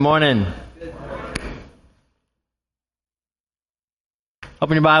Morning.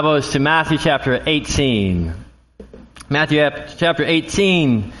 Open your Bibles to Matthew chapter 18. Matthew chapter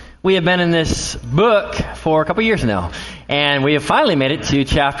 18. We have been in this book for a couple years now, and we have finally made it to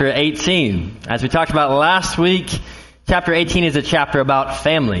chapter 18. As we talked about last week, chapter 18 is a chapter about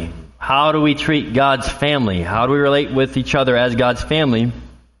family. How do we treat God's family? How do we relate with each other as God's family?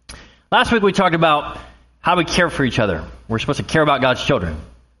 Last week we talked about how we care for each other. We're supposed to care about God's children.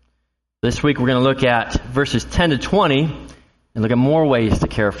 This week we're going to look at verses 10 to 20 and look at more ways to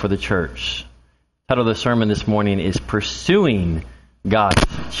care for the church. The title of the sermon this morning is Pursuing God's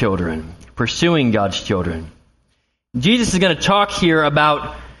Children. Pursuing God's Children. Jesus is going to talk here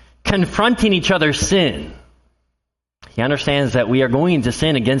about confronting each other's sin. He understands that we are going to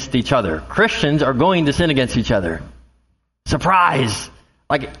sin against each other. Christians are going to sin against each other. Surprise!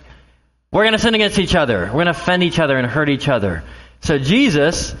 We're going to sin against each other. We're going to offend each other and hurt each other. So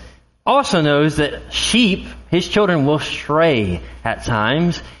Jesus also knows that sheep, his children, will stray at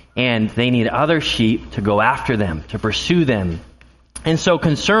times, and they need other sheep to go after them, to pursue them. And so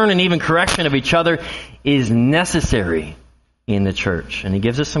concern and even correction of each other is necessary in the church. And he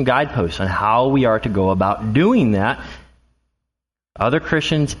gives us some guideposts on how we are to go about doing that. Other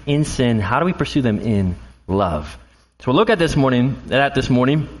Christians in sin, how do we pursue them in love? So we'll look at this morning.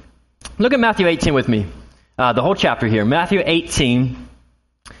 Look at Matthew 18 with me. The whole chapter here. Matthew 18.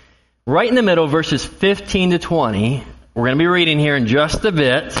 Right in the middle, verses 15 to 20, we're going to be reading here in just a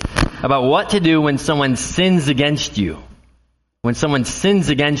bit about what to do when someone sins against you. When someone sins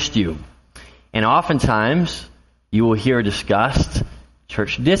against you. And oftentimes, you will hear discussed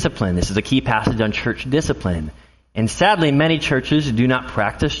church discipline. This is a key passage on church discipline. And sadly, many churches do not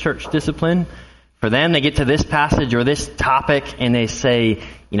practice church discipline. For them, they get to this passage or this topic and they say,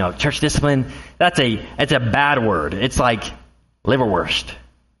 church discipline, it's a bad word. It's like liverwurst.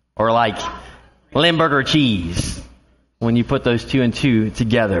 Or like Limburger cheese, when you put those two and two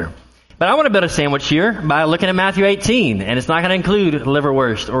together. But I want to build a sandwich here by looking at Matthew 18, and it's not going to include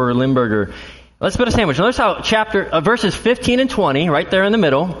liverwurst or Limburger. Let's build a sandwich. Notice how verses 15 and 20, right there in the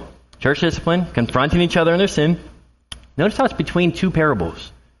middle, church discipline, confronting each other in their sin. Notice how it's between two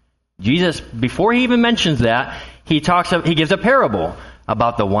parables. Jesus, before he even mentions that, he gives a parable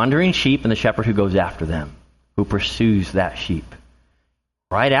about the wandering sheep and the shepherd who goes after them, who pursues that sheep.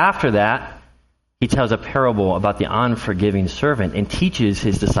 Right after that, he tells a parable about the unforgiving servant and teaches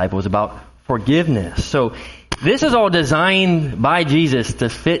his disciples about forgiveness. So this is all designed by Jesus to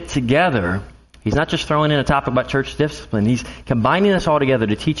fit together. He's not just throwing in a topic about church discipline. He's combining this all together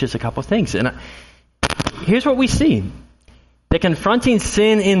to teach us a couple things. And here's what we see. That confronting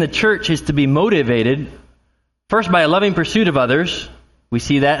sin in the church is to be motivated first by a loving pursuit of others. We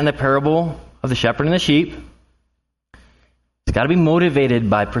see that in the parable of the shepherd and the sheep. It's got to be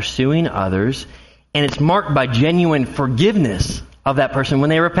motivated by pursuing others, and it's marked by genuine forgiveness of that person when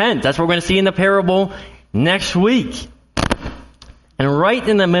they repent. That's what we're going to see in the parable next week. And right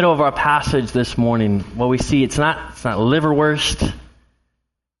in the middle of our passage this morning, what we see, it's not liverwurst.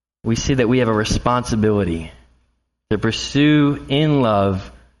 We see that we have a responsibility to pursue in love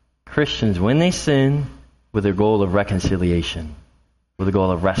Christians when they sin with the goal of reconciliation, with the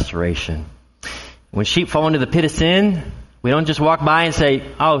goal of restoration. When sheep fall into the pit of sin, we don't just walk by and say,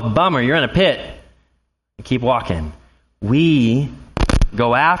 "Oh, bummer, you're in a pit," and keep walking. We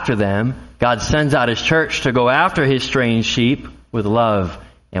go after them. God sends out his church to go after his strange sheep with love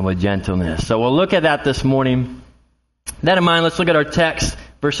and with gentleness. So we'll look at that this morning. With that in mind, let's look at our text,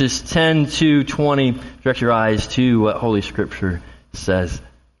 verses 10 to 20. Direct your eyes to what Holy Scripture says.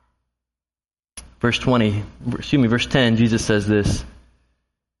 Verse 10, Jesus says this.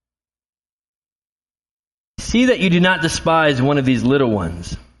 See that you do not despise one of these little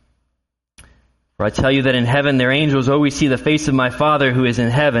ones. For I tell you that in heaven their angels always see the face of my Father who is in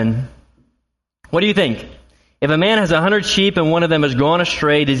heaven. What do you think? If a man has 100 sheep and one of them has gone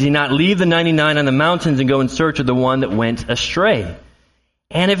astray, does he not leave the 99 on the mountains and go in search of the one that went astray?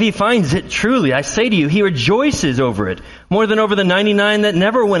 And if he finds it, truly, I say to you, he rejoices over it, more than over the 99 that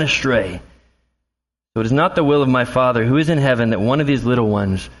never went astray. So it is not the will of my Father who is in heaven that one of these little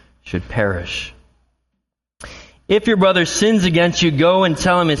ones should perish. If your brother sins against you, go and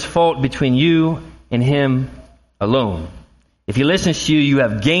tell him his fault between you and him alone. If he listens to you, you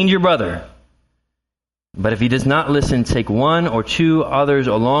have gained your brother. But if he does not listen, take one or two others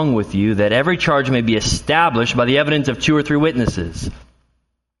along with you, that every charge may be established by the evidence of 2 or 3 witnesses.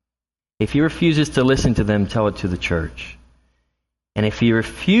 If he refuses to listen to them, tell it to the church. And if he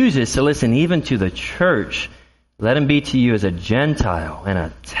refuses to listen even to the church, let him be to you as a Gentile and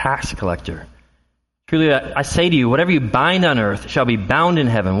a tax collector. Truly, I say to you, whatever you bind on earth shall be bound in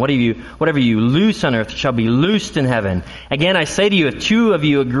heaven. Whatever you loose on earth shall be loosed in heaven. Again, I say to you, if two of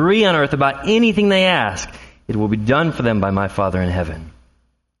you agree on earth about anything they ask, it will be done for them by my Father in heaven.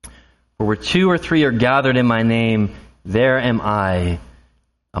 For where 2 or 3 are gathered in my name, there am I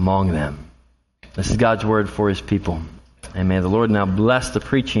among them. This is God's word for his people. And may the Lord now bless the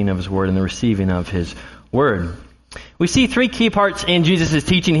preaching of his word and the receiving of his word. We see 3 key parts in Jesus'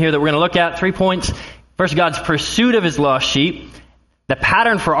 teaching here that we're going to look at. 3 points. First, God's pursuit of his lost sheep, the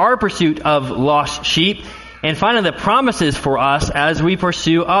pattern for our pursuit of lost sheep, and finally the promises for us as we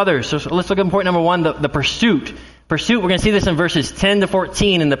pursue others. So let's look at point number 1, the pursuit. Pursuit, we're going to see this in verses 10 to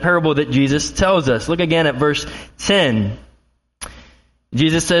 14 in the parable that Jesus tells us. Look again at verse 10.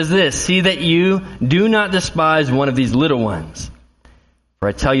 Jesus says this, "See that you do not despise one of these little ones. For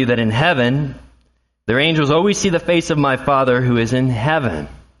I tell you that in heaven, their angels always see the face of my Father who is in heaven."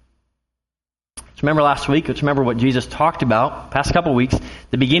 Remember last week, let's remember what Jesus talked about, past couple weeks,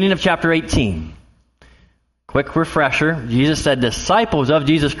 the beginning of chapter 18. Quick refresher, Jesus said disciples of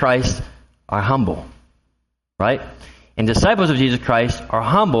Jesus Christ are humble, right? And disciples of Jesus Christ are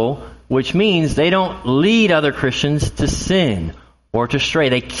humble, which means they don't lead other Christians to sin or to stray.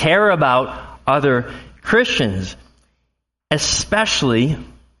 They care about other Christians, especially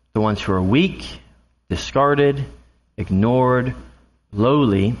the ones who are weak, discarded, ignored,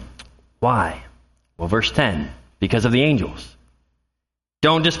 lowly. Why? Well, verse 10, because of the angels.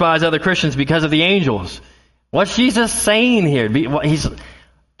 Don't despise other Christians because of the angels. What's Jesus saying here? He's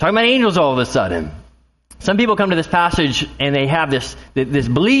talking about angels all of a sudden. Some people come to this passage and they have this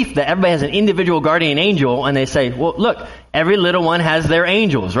belief that everybody has an individual guardian angel, and they say, well, look, every little one has their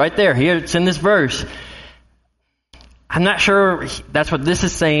angels right there. Here, it's in this verse. I'm not sure that's what this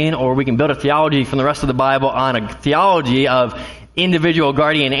is saying, or we can build a theology from the rest of the Bible on a theology of individual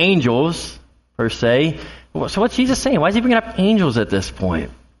guardian angels, per se. So what's Jesus saying? Why is he bringing up angels at this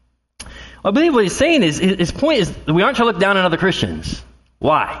point? Well, I believe what he's saying is, his point is we aren't to look down on other Christians.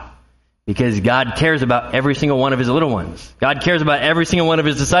 Why? Because God cares about every single one of his little ones. God cares about every single one of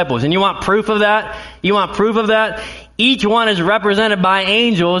his disciples. And you want proof of that? Each one is represented by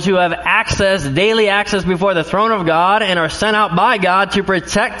angels who have daily access before the throne of God and are sent out by God to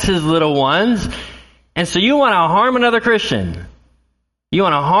protect his little ones. And so you want to harm another Christian.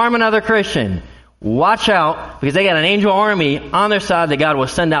 Watch out, because they got an angel army on their side that God will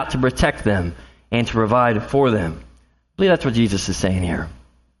send out to protect them and to provide for them. I believe that's what Jesus is saying here.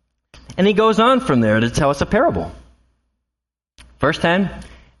 And he goes on from there to tell us a parable. Verse 10,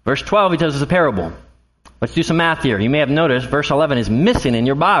 verse 12, he tells us a parable. Let's do some math here. You may have noticed verse 11 is missing in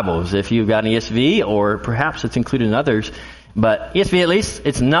your Bibles if you've got an ESV, or perhaps it's included in others. But ESV at least,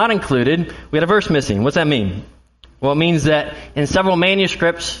 it's not included. We had a verse missing. What's that mean? Well, it means that in several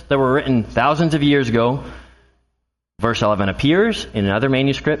manuscripts that were written thousands of years ago, verse 11 appears. In other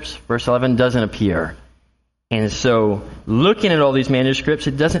manuscripts, verse 11 doesn't appear. And so, looking at all these manuscripts,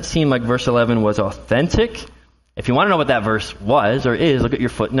 it doesn't seem like verse 11 was authentic. If you want to know what that verse was or is, look at your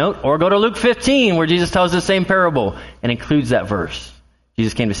footnote, or go to Luke 15, where Jesus tells the same parable and includes that verse.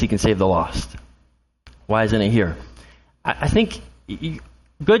 Jesus came to seek and save the lost. Why isn't it here? I think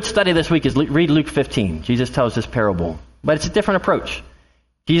good study this week is read Luke 15. Jesus tells this parable, but it's a different approach.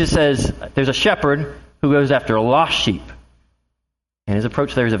 Jesus says there's a shepherd who goes after lost sheep, and his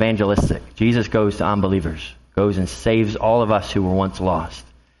approach there is evangelistic. Jesus goes to unbelievers, goes and saves all of us who were once lost.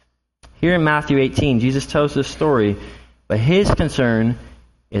 Here in Matthew 18, Jesus tells this story, but his concern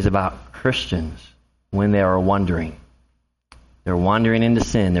is about Christians when they are wandering. They're wandering into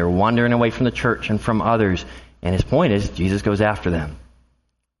sin. They're wandering away from the church and from others. And his point is, Jesus goes after them.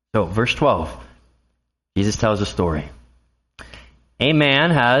 So, verse 12, Jesus tells a story. A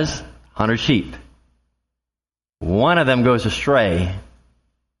man has 100 sheep. One of them goes astray.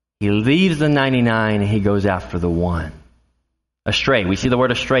 He leaves the 99 and he goes after the one. Astray. We see the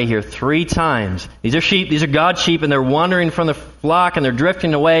word astray here 3 times. These are sheep. These are God's sheep, and they're wandering from the flock and they're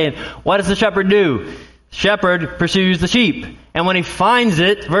drifting away. And what does the shepherd do? The shepherd pursues the sheep. And when he finds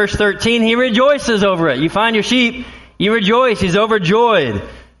it, verse 13, he rejoices over it. You find your sheep, you rejoice. He's overjoyed.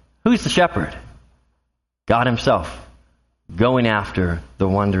 Who's the shepherd? God himself, going after the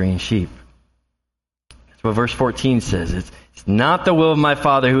wandering sheep. That's what verse 14 says. It's not the will of my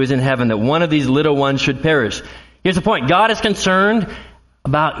Father who is in heaven that one of these little ones should perish. Here's the point. God is concerned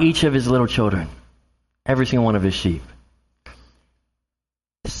about each of his little children. Every single one of his sheep.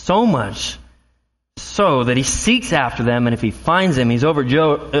 So much so that he seeks after them, and if he finds them, he's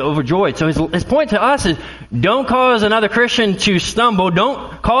overjoyed. So his point to us is, don't cause another Christian to stumble.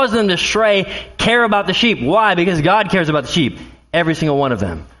 Don't cause them to stray. Care about the sheep. Why? Because God cares about the sheep. Every single one of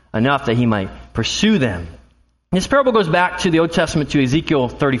them. Enough that he might pursue them. This parable goes back to the Old Testament, to Ezekiel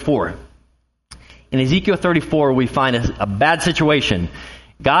 34. In Ezekiel 34, we find a bad situation.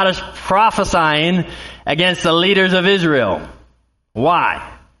 God is prophesying against the leaders of Israel. Why?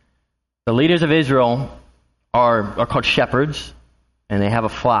 The leaders of Israel are called shepherds, and they have a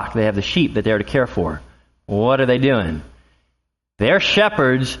flock. They have the sheep that they're to care for. What are they doing? They're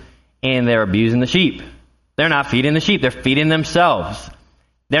shepherds, and they're abusing the sheep. They're not feeding the sheep. They're feeding themselves.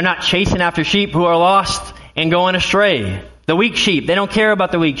 They're not chasing after sheep who are lost and going astray. The weak sheep, they don't care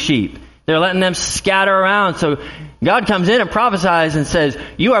about the weak sheep. They're letting them scatter around. So God comes in and prophesies and says,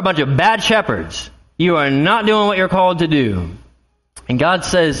 you are a bunch of bad shepherds. You are not doing what you're called to do. And God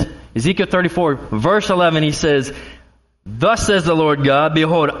says, Ezekiel 34, verse 11, he says, thus says the Lord God,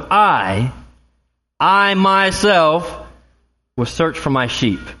 behold, I myself will search for my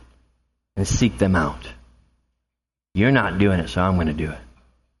sheep and seek them out. You're not doing it, so I'm going to do it.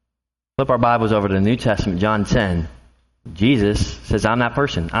 Flip our Bibles over to the New Testament, John 10. Jesus says, I'm that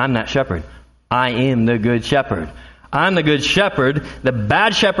person. I'm that shepherd. I am the good shepherd. I'm the good shepherd. The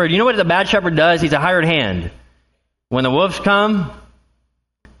bad shepherd, you know what the bad shepherd does? He's a hired hand. When the wolves come,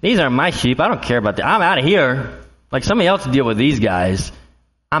 these are my sheep. I don't care about that. I'm out of here. Like somebody else deal with these guys.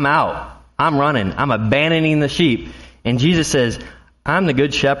 I'm out. I'm running. I'm abandoning the sheep. And Jesus says, I'm the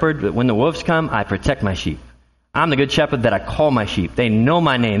good shepherd, but when the wolves come, I protect my sheep. I'm the good shepherd that I call my sheep. They know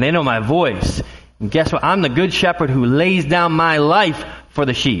my name. They know my voice. And guess what? I'm the good shepherd who lays down my life for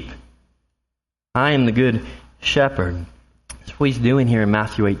the sheep. I am the good shepherd. That's what he's doing here in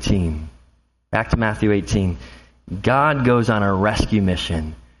Matthew 18. Back to Matthew 18. God goes on a rescue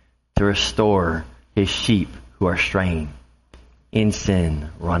mission to restore his sheep who are straying in sin,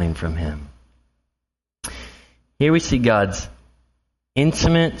 running from him. Here we see God's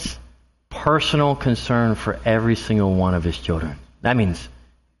intimate, personal concern for every single one of his children. That means, if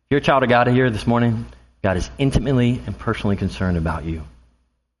you're a child of God here this morning, God is intimately and personally concerned about you.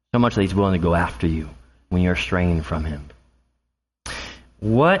 So much that he's willing to go after you when you're straying from him.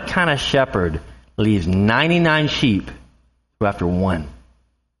 What kind of shepherd leaves 99 sheep to go after one?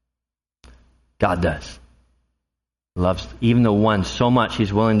 God does. Loves even the one so much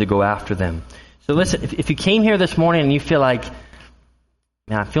he's willing to go after them. So listen, if you came here this morning and you feel like,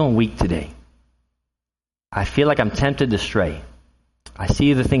 man, I'm feeling weak today. I feel like I'm tempted to stray. I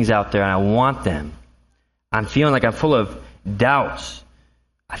see the things out there and I want them. I'm feeling like I'm full of doubts.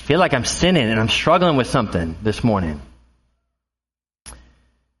 I feel like I'm sinning and I'm struggling with something this morning.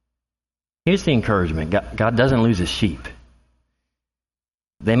 Here's the encouragement. God doesn't lose his sheep.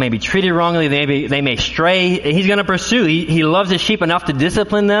 They may be treated wrongly. They may stray. He's going to pursue. He loves his sheep enough to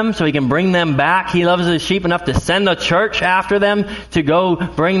discipline them so he can bring them back. He loves his sheep enough to send the church after them to go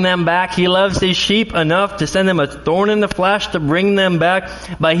bring them back. He loves his sheep enough to send them a thorn in the flesh to bring them back.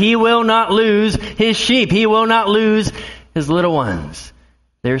 But he will not lose his sheep. He will not lose his little ones.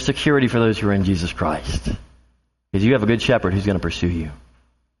 There's security for those who are in Jesus Christ. Because you have a good shepherd who's going to pursue you.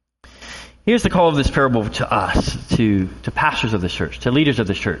 Here's the call of this parable to us, to pastors of the church, to leaders of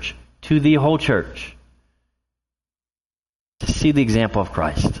the church, to the whole church, to see the example of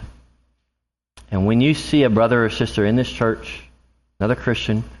Christ. And when you see a brother or sister in this church, another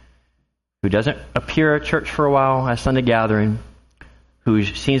Christian, who doesn't appear at church for a while at Sunday gathering, who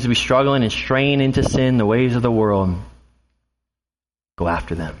seems to be struggling and straying into sin, the ways of the world, go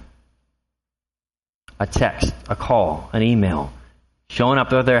after them. A text, a call, an email, showing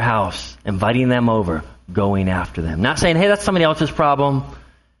up at their house, inviting them over, going after them. Not saying, hey, that's somebody else's problem.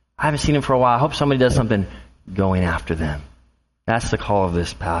 I haven't seen him for a while. I hope somebody does something. Going after them. That's the call of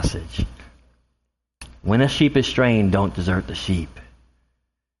this passage. When a sheep is straying, don't desert the sheep.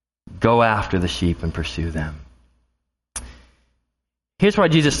 Go after the sheep and pursue them. Here's why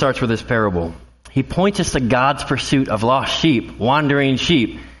Jesus starts with this parable. He points us to God's pursuit of lost sheep, wandering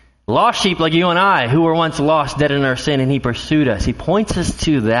sheep. Lost sheep like you and I, who were once lost, dead in our sin, and he pursued us. He points us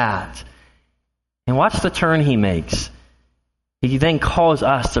to that. And watch the turn he makes. He then calls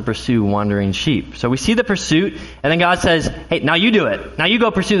us to pursue wandering sheep. So we see the pursuit, and then God says, hey, now you do it. Now you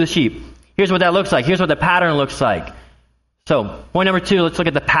go pursue the sheep. Here's what that looks like. Here's what the pattern looks like. So, point number 2, let's look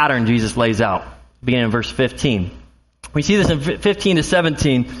at the pattern Jesus lays out, beginning in verse 15. We see this in 15 to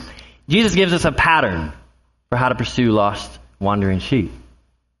 17. Jesus gives us a pattern for how to pursue lost, wandering sheep.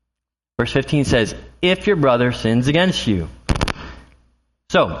 Verse 15 says, if your brother sins against you.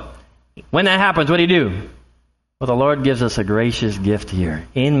 So, when that happens, what do? Well, the Lord gives us a gracious gift here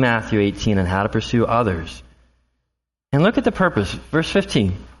in Matthew 18 on how to pursue others. And look at the purpose. Verse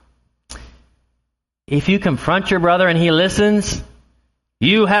 15. If you confront your brother and he listens,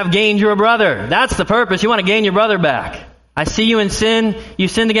 you have gained your brother. That's the purpose. You want to gain your brother back. I see you in sin. You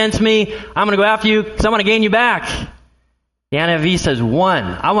sinned against me. I'm going to go after you because I want to gain you back. The NIV says won.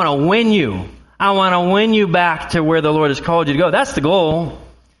 I want to win you. I want to win you back to where the Lord has called you to go. That's the goal.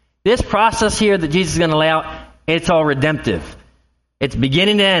 This process here that Jesus is going to lay out, it's all redemptive. It's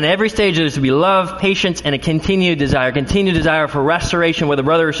beginning to end. Every stage there is to be love, patience, and a continued desire for restoration with a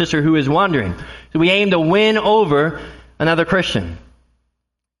brother or sister who is wandering. So we aim to win over another Christian.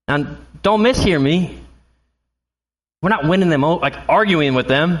 Now, don't mishear me. We're not winning them over, like arguing with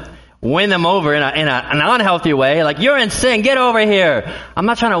them. Win them over in an unhealthy way. Like, you're in sin, get over here. I'm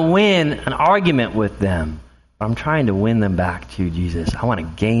not trying to win an argument with them. I'm trying to win them back to Jesus. I want to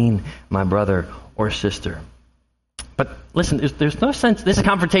gain my brother or sister. But listen, there's no sense, this is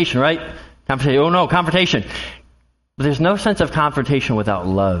confrontation, right? Confrontation. But there's no sense of confrontation without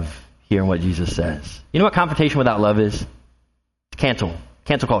love here in what Jesus says. You know what confrontation without love is? Cancel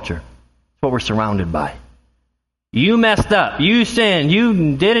culture. It's what we're surrounded by. You messed up. You sinned.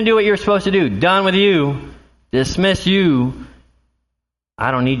 You didn't do what you were supposed to do. Done with you. Dismiss you.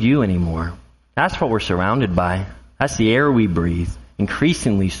 I don't need you anymore. That's what we're surrounded by. That's the air we breathe.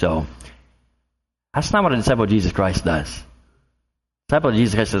 Increasingly so. That's not what a disciple of Jesus Christ does. A disciple of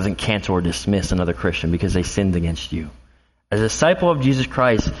Jesus Christ doesn't cancel or dismiss another Christian because they sinned against you. A disciple of Jesus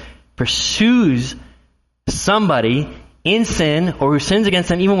Christ pursues somebody in sin or who sins against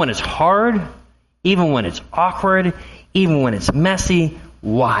them even when it's hard, even when it's awkward, even when it's messy.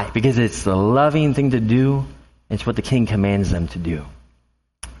 Why? Because it's the loving thing to do. It's what the King commands them to do.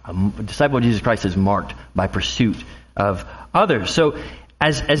 A disciple of Jesus Christ is marked by pursuit of others. So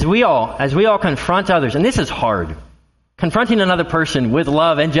as we all confront others, and this is hard, confronting another person with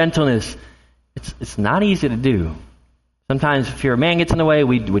love and gentleness, it's not easy to do. Sometimes fear of man gets in the way.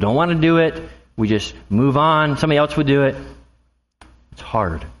 We don't want to do it. We just move on. Somebody else would do it. It's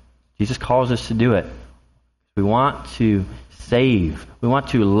hard. Jesus calls us to do it. We want to save. We want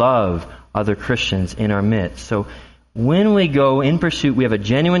to love other Christians in our midst. So when we go in pursuit, we have a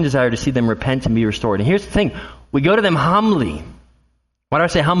genuine desire to see them repent and be restored. And here's the thing. We go to them humbly. Why do I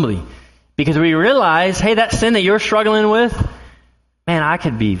say humbly? Because we realize, hey, that sin that you're struggling with, man, I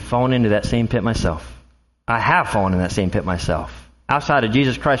could be falling into that same pit myself. I have fallen in that same pit myself. Outside of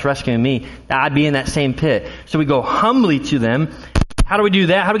Jesus Christ rescuing me, I'd be in that same pit. So we go humbly to them. How do we do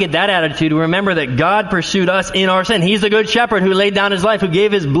that? How do we get that attitude? We remember that God pursued us in our sin. He's the good shepherd who laid down his life, who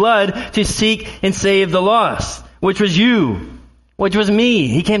gave his blood to seek and save the lost, which was you, which was me.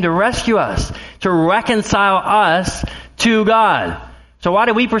 He came to rescue us, to reconcile us to God. So why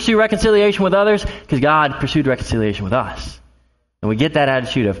do we pursue reconciliation with others? Because God pursued reconciliation with us. And we get that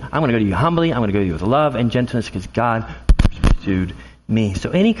attitude of, I'm going to go to you humbly, I'm going to go to you with love and gentleness because God pursued me.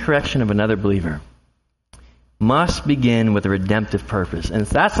 So any correction of another believer must begin with a redemptive purpose. And if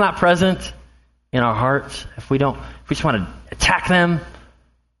that's not present in our hearts, if we just want to attack them,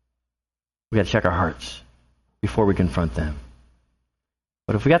 we got to check our hearts before we confront them.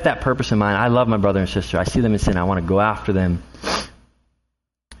 But if we got that purpose in mind, I love my brother and sister, I see them in sin, I want to go after them.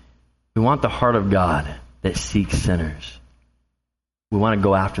 We want the heart of God that seeks sinners. We want to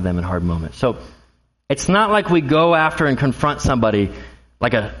go after them in hard moments. So it's not like we go after and confront somebody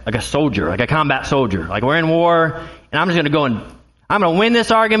like a soldier, like a combat soldier. Like we're in war, and I'm just going to go and I'm going to win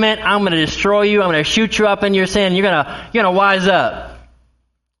this argument. I'm going to destroy you. I'm going to shoot you up in your sin. You're going to wise up.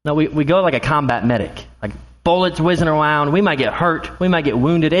 No, we go like a combat medic. Like bullets whizzing around. We might get hurt. We might get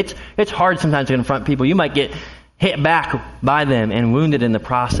wounded. It's hard sometimes to confront people. You might get hit back by them and wounded in the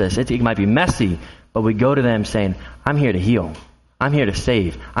process. It might be messy, but we go to them saying, I'm here to heal. I'm here to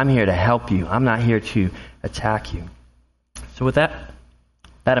save. I'm here to help you. I'm not here to attack you. So with that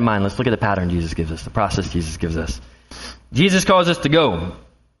in mind, let's look at the pattern Jesus gives us, the process Jesus gives us. Jesus calls us to go.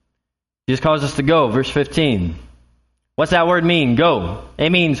 Jesus calls us to go. Verse 15. What's that word mean? Go. It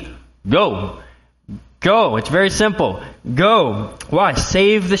means go. Go. It's very simple. Go. Why?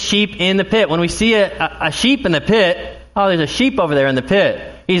 Save the sheep in the pit. When we see a sheep in the pit, oh, there's a sheep over there in the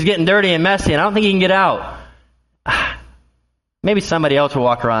pit. He's getting dirty and messy, and I don't think he can get out. Maybe somebody else will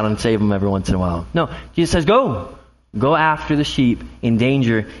walk around and save him every once in a while. No, Jesus says, go. Go after the sheep in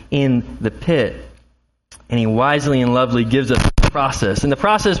danger in the pit. And he wisely and lovely gives us the process. And the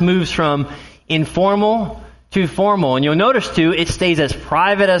process moves from informal to formal. And you'll notice, too, it stays as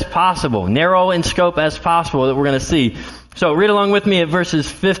private as possible, narrow in scope as possible that we're going to see. So read along with me at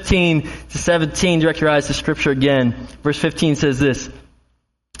verses 15 to 17. Direct your eyes to Scripture again. Verse 15 says this.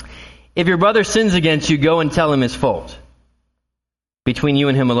 If your brother sins against you, go and tell him his fault, between you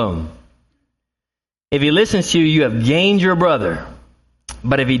and him alone. If he listens to you, you have gained your brother.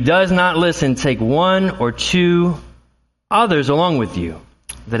 But if he does not listen, take one or two others along with you,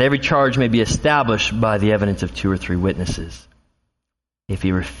 that every charge may be established by the evidence of 2 or 3 witnesses. If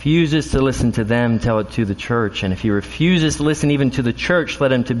he refuses to listen to them, tell it to the church. And if he refuses to listen even to the church,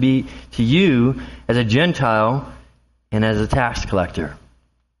 let him to be to you as a Gentile and as a tax collector.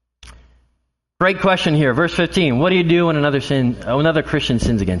 Great question here. Verse 15. What do you do when another Christian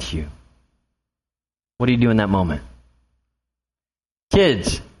sins against you? What do you do in that moment?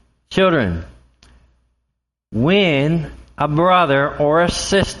 Kids, children, when a brother or a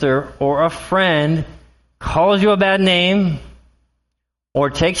sister or a friend calls you a bad name, or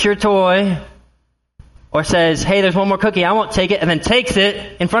takes your toy, or says, hey, there's one more cookie, I won't take it, and then takes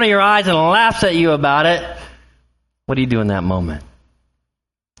it in front of your eyes and laughs at you about it, what do you do in that moment?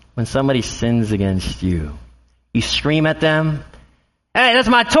 When somebody sins against you, you scream at them, hey, that's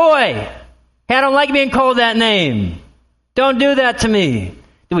my toy! Hey, I don't like being called that name. Don't do that to me.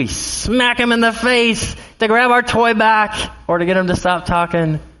 Do we smack him in the face to grab our toy back or to get him to stop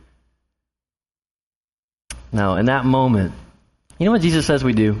talking? No, in that moment, you know what Jesus says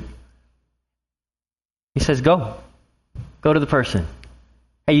we do? He says, go. Go to the person.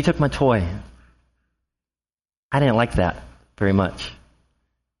 Hey, you took my toy. I didn't like that very much.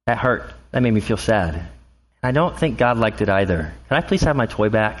 That hurt. That made me feel sad. I don't think God liked it either. Can I please have my toy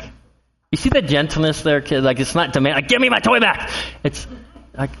back? You see the gentleness there, kid? Like, it's not demand. Like, give me my toy back. It's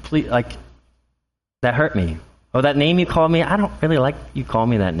like, please, like, that hurt me. Oh, that name you called me, I don't really like you call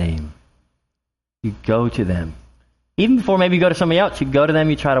me that name. You go to them. Even before maybe you go to somebody else, you go to them,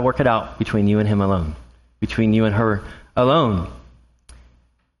 you try to work it out between you and him alone. Between you and her alone.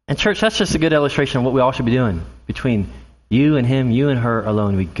 And church, that's just a good illustration of what we all should be doing. Between you and him, you and her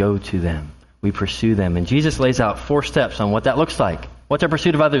alone, we go to them. We pursue them. And Jesus lays out 4 steps on what that looks like. What's our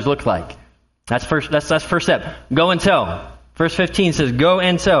pursuit of others look like? That's first step. Go and tell. Verse 15 says, go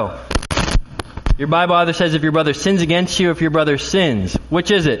and tell. Your Bible either says if your brother sins against you or if your brother sins.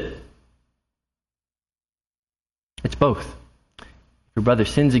 Which is it? It's both. If your brother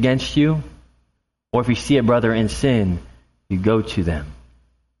sins against you, or if you see a brother in sin, you go to them.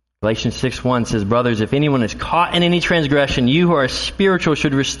 Galatians 6:1 says, brothers, if anyone is caught in any transgression, you who are spiritual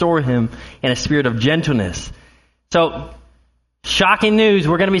should restore him in a spirit of gentleness. So, shocking news,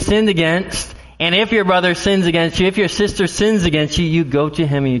 we're going to be sinned against. And if your brother sins against you, if your sister sins against you, you go to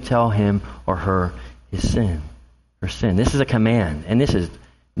him and you tell him or her his sin. Her sin. This is a command. And this is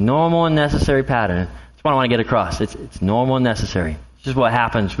normal and necessary pattern. That's what I want to get across. It's normal and necessary. It's just what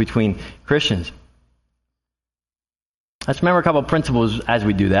happens between Christians. Let's remember a couple of principles as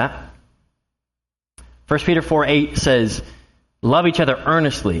we do that. 1 Peter 4:8 says, love each other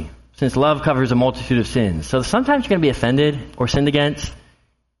earnestly, since love covers a multitude of sins. So sometimes you're going to be offended or sinned against.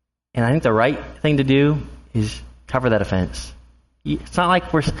 And I think the right thing to do is cover that offense. It's not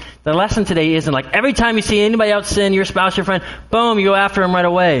like the lesson today isn't like every time you see anybody else sin, your spouse, your friend, boom, you go after them right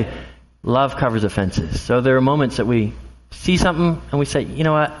away. Love covers offenses. So there are moments that we see something and we say, you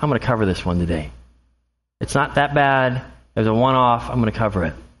know what, I'm going to cover this one today. It's not that bad. There's a one-off. I'm going to cover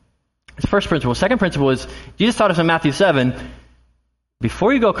it. That's the first principle. Second principle is, Jesus taught us in Matthew 7,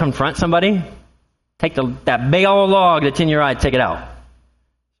 before you go confront somebody, take that big old log that's in your eye, take it out.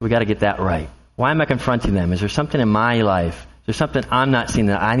 We got to get that right. Why am I confronting them? Is there something in my life? Is there something I'm not seeing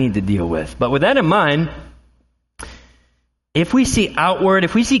that I need to deal with? But with that in mind, if we see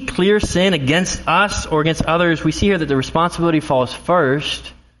clear sin against us or against others, we see here that the responsibility falls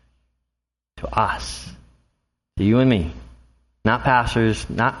first to us, to you and me. Not pastors,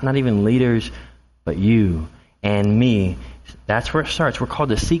 not even leaders, but you and me. That's where it starts. We're called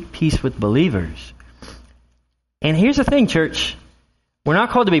to seek peace with believers. And here's the thing, church. We're not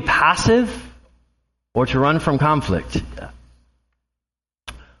called to be passive or to run from conflict.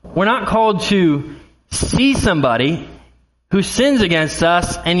 We're not called to see somebody who sins against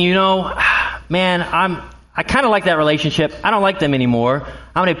us and man, I kind of like that relationship. I don't like them anymore.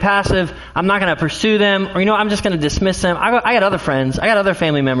 I'm going to be passive. I'm not going to pursue them. Or, I'm just going to dismiss them. I got other friends. I got other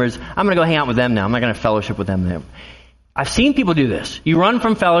family members. I'm going to go hang out with them now. I'm not going to fellowship with them. I've seen people do this. You run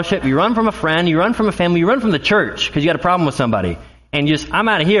from fellowship. You run from a friend. You run from a family. You run from the church because you got a problem with somebody. And I'm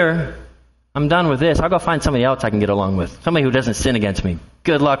out of here. I'm done with this. I'll go find somebody else I can get along with. Somebody who doesn't sin against me.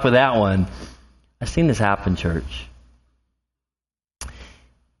 Good luck with that one. I've seen this happen, church.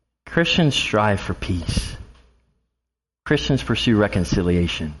 Christians strive for peace. Christians pursue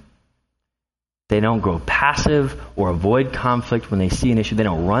reconciliation. They don't grow passive or avoid conflict when they see an issue. They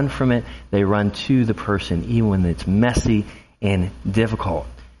don't run from it. They run to the person even when it's messy and difficult.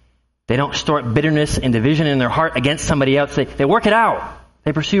 They don't store up bitterness and division in their heart against somebody else. They work it out.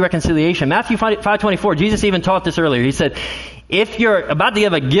 They pursue reconciliation. Matthew 5:24, Jesus even taught this earlier. He said, if you're about to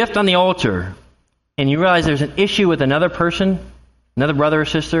give a gift on the altar and you realize there's an issue with another person, another brother or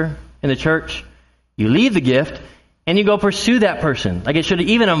sister in the church, you leave the gift, and you go pursue that person. Like it should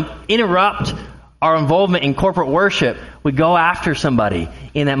even interrupt our involvement in corporate worship. We go after somebody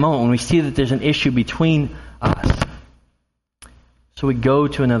in that moment when we see that there's an issue between us. So we go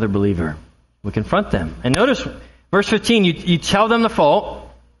to another believer. We confront them. And notice, verse 15, you tell them the fault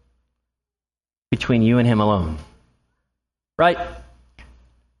between you and him alone. Right?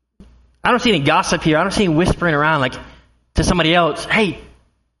 I don't see any gossip here. I don't see any whispering around like to somebody else. Hey,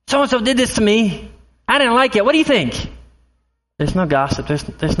 so-and-so did this to me. I didn't like it. What do you think? There's no gossip.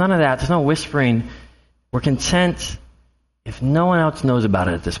 There's none of that. There's no whispering. We're content if no one else knows about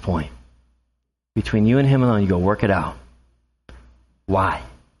it at this point. Between you and him alone, you go work it out. Why?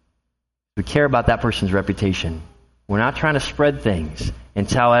 We care about that person's reputation. We're not trying to spread things and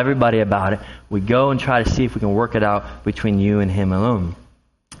tell everybody about it. We go and try to see if we can work it out between you and him alone.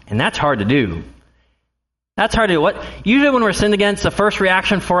 And that's hard to do. That's hard to do. Usually when we're sinned against, the first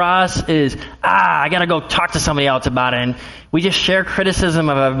reaction for us is, I got to go talk to somebody else about it. And we just share criticism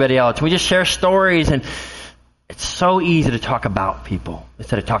of everybody else. We just share stories. And it's so easy to talk about people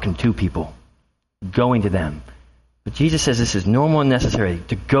instead of talking to people, going to them. But Jesus says this is normal and necessary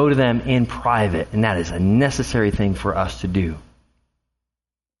to go to them in private. And that is a necessary thing for us to do.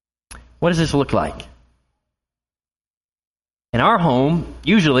 What does this look like? In our home,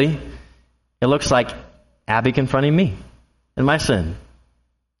 usually, it looks like Abby confronting me and my sin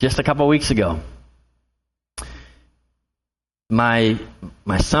just a couple weeks ago. My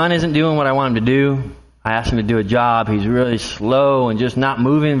son isn't doing what I want him to do. I asked him to do a job. He's really slow and just not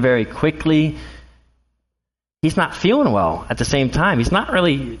moving very quickly. He's not feeling well at the same time. He's not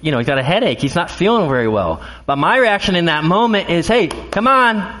really, he's got a headache. He's not feeling very well. But my reaction in that moment is, hey, come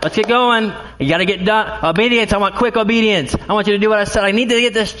on, let's get going. You got to get done. Obedience, I want quick obedience. I want you to do what I said. I need to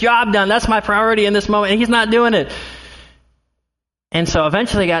get this job done. That's my priority in this moment. And he's not doing it. And so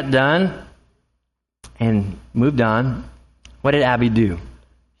eventually got done and moved on. What did Abby do?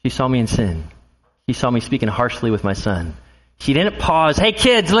 She saw me in sin. She saw me speaking harshly with my son. She didn't pause. Hey,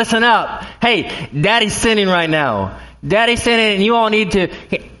 kids, listen up. Hey, Daddy's sinning right now. Daddy's sinning, and you all need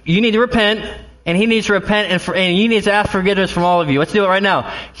to repent, and he needs to repent, and you need to ask forgiveness from all of you. Let's do it right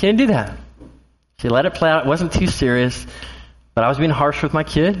now. She didn't do that. She let it play out. It wasn't too serious, but I was being harsh with my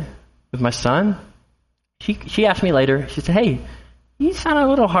kid, with my son. She asked me later. She said, hey, you sounded a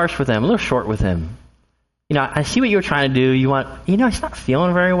little harsh with him, a little short with him. I see what you were trying to do. He's not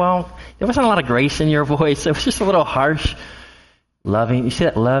feeling very well. There wasn't a lot of grace in your voice. It was just a little harsh. Loving, you see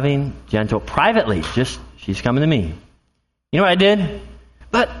that? Loving, gentle, privately, she's coming to me. You know what I did?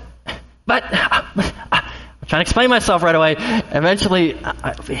 But, I'm trying to explain myself right away. Eventually,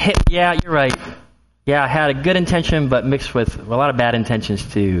 yeah, you're right. Yeah, I had a good intention, but mixed with a lot of bad intentions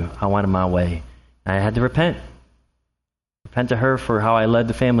too. I wanted my way. I had to repent. Repent to her for how I led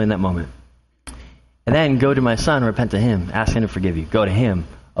the family in that moment. And then go to my son, repent to him, ask him to forgive you. Go to him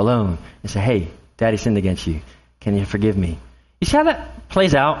alone and say, hey, Daddy sinned against you. Can you forgive me? You see how that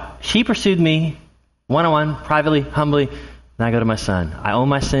plays out? She pursued me one-on-one, privately, humbly, and I go to my son. I own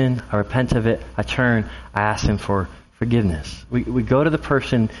my sin. I repent of it. I turn. I ask him for forgiveness. We go to the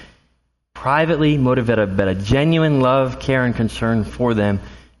person privately motivated, but a genuine love, care, and concern for them.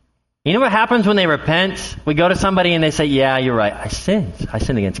 You know what happens when they repent? We go to somebody and they say, yeah, you're right. I sinned. I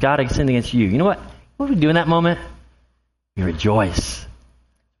sinned against God. I sinned against you. You know what? What do we do in that moment? We rejoice.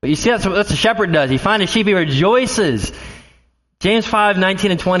 But you see, that's what the shepherd does. He finds a sheep. He rejoices. James 5:19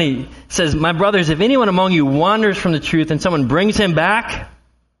 and 20 says, my brothers, if anyone among you wanders from the truth and someone brings him back,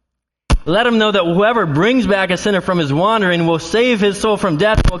 let him know that whoever brings back a sinner from his wandering will save his soul from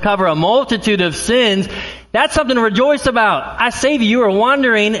death, will cover a multitude of sins. That's something to rejoice about. I saved you. You were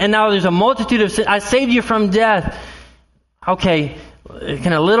wandering, and now there's a multitude of sins. I saved you from death. Okay,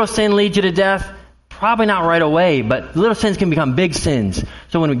 can a little sin lead you to death? Probably not right away, but little sins can become big sins.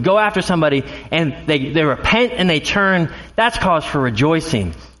 So when we go after somebody and they repent and they turn, that's cause for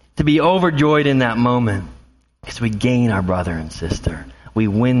rejoicing, to be overjoyed in that moment. Because we gain our brother and sister. We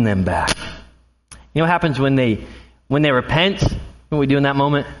win them back. You know what happens when they repent? What we do in that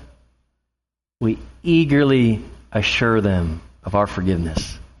moment? We eagerly assure them of our forgiveness.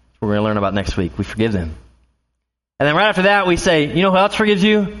 That's what we're going to learn about next week. We forgive them. And then right after that, we say, you know who else forgives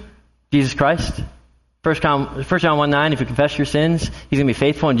you? Jesus Christ. 1 John 1:9, if you confess your sins, He's going to be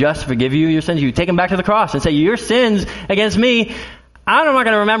faithful and just to forgive you your sins. You take them back to the cross and say, your sins against me, I'm not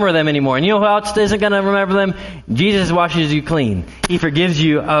going to remember them anymore. And you know who else isn't going to remember them? Jesus washes you clean. He forgives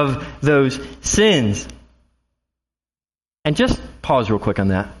you of those sins. And just pause real quick on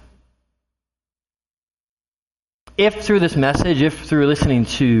that. If through this message, if through listening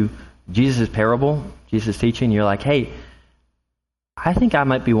to Jesus' parable, Jesus' teaching, you're like, hey, I think I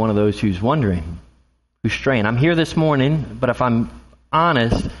might be one of those who's wondering, who's straying. I'm here this morning, but if I'm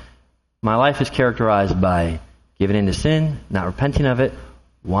honest, my life is characterized by giving in to sin, not repenting of it,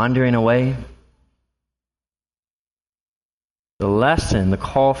 wandering away. The lesson, the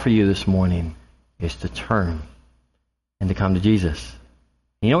call for you this morning is to turn and to come to Jesus.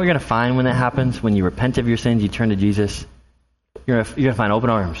 You know what you're going to find when that happens? When you repent of your sins, you turn to Jesus, you're going to find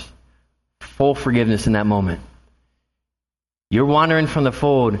open arms, full forgiveness in that moment. You're wandering from the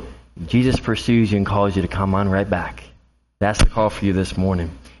fold, Jesus pursues you and calls you to come on right back. That's the call for you this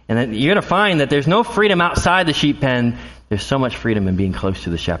morning. And then you're going to find that there's no freedom outside the sheep pen. There's so much freedom in being close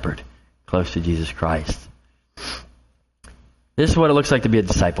to the shepherd, close to Jesus Christ. This is what it looks like to be a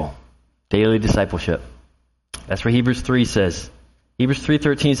disciple. Daily discipleship. That's what Hebrews 3 says. Hebrews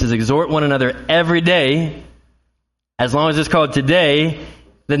 3:13 says, exhort one another every day, as long as it's called today,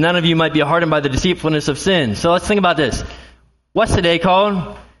 that none of you might be hardened by the deceitfulness of sin. So let's think about this. What's today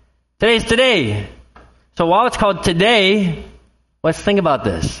called? Today's today. So while it's called today, let's think about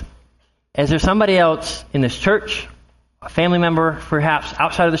this. Is there somebody else in this church, a family member perhaps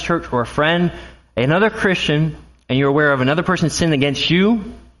outside of this church, or a friend, another Christian, and you're aware of another person sin against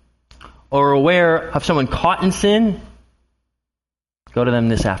you, or aware of someone caught in sin? Go to them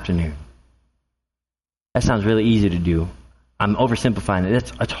this afternoon. That sounds really easy to do. I'm oversimplifying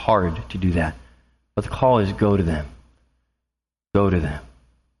it. It's hard to do that. But the call is go to them. Go to them.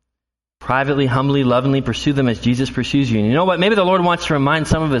 Privately, humbly, lovingly pursue them as Jesus pursues you. And you know what? Maybe the Lord wants to remind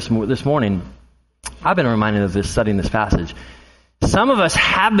some of us this morning. I've been reminded of this studying this passage. Some of us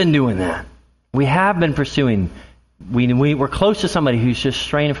have been doing that. We have been pursuing. We're close to somebody who's just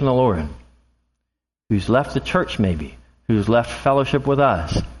straying from the Lord, who's left the church maybe, who's left fellowship with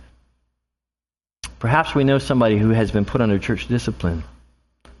us. Perhaps we know somebody who has been put under church discipline.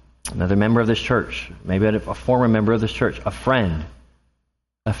 Another member of this church, maybe a former member of this church, a friend,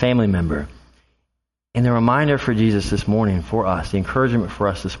 a family member. And the reminder for Jesus this morning, for us, the encouragement for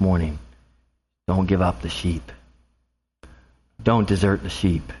us this morning, don't give up the sheep. Don't desert the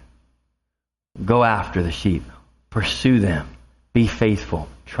sheep. Go after the sheep. Pursue them. Be faithful.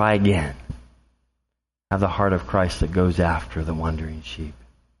 Try again. Have the heart of Christ that goes after the wandering sheep.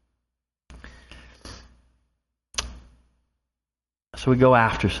 So we go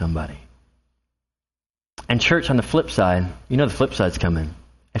after somebody. And church, on the flip side, you know the flip side's coming.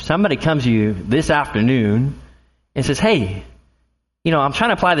 If somebody comes to you this afternoon and says, hey, I'm trying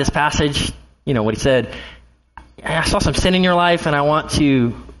to apply this passage, what he said, I saw some sin in your life and I want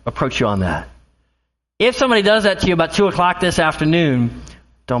to approach you on that. If somebody does that to you about 2 o'clock this afternoon,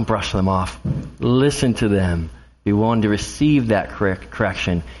 don't brush them off. Listen to them. Be willing to receive that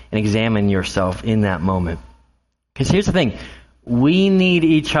correction and examine yourself in that moment. Because here's the thing. We need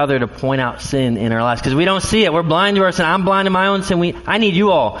each other to point out sin in our lives because we don't see it. We're blind to our sin. I'm blind to my own sin. I need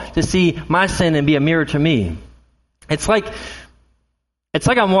you all to see my sin and be a mirror to me. It's like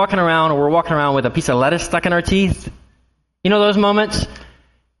I'm walking around, or we're walking around with a piece of lettuce stuck in our teeth. You know those moments?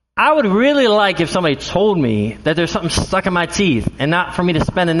 I would really like if somebody told me that there's something stuck in my teeth, and not for me to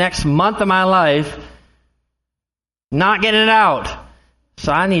spend the next month of my life not getting it out.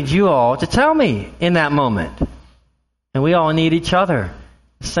 So I need you all to tell me in that moment. And we all need each other.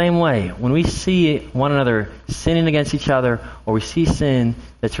 The same way, when we see one another sinning against each other, or we see sin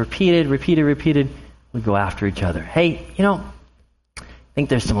that's repeated, we go after each other. Hey, I think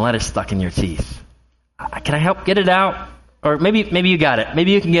there's some lettuce stuck in your teeth. Can I help get it out? Or maybe you got it.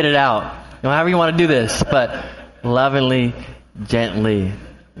 Maybe you can get it out. However you want to do this. But lovingly, gently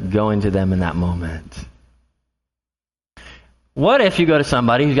going to them in that moment. What if you go to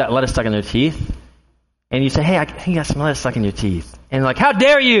somebody who's got lettuce stuck in their teeth, and you say, hey, I think you got some lettuce stuck in your teeth. And like, how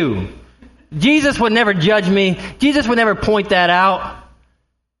dare you? Jesus would never judge me. Jesus would never point that out.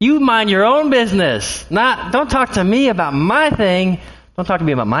 You mind your own business. Don't talk to me about my thing. Don't talk to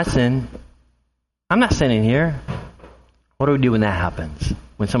me about my sin. I'm not sinning here. What do we do when that happens?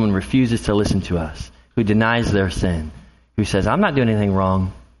 When someone refuses to listen to us, who denies their sin, who says, I'm not doing anything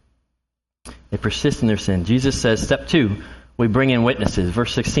wrong. They persist in their sin. Jesus says, step 2, we bring in witnesses.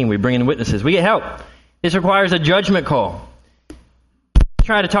 Verse 16, we bring in witnesses. We get help. This requires a judgment call.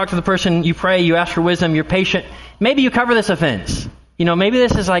 Try to talk to the person, you pray, you ask for wisdom, you're patient. Maybe you cover this offense. Maybe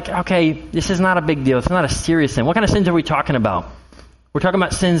this is like, okay, this is not a big deal. It's not a serious sin. What kind of sins are we talking about? We're talking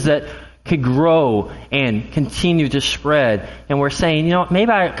about sins that could grow and continue to spread. And we're saying,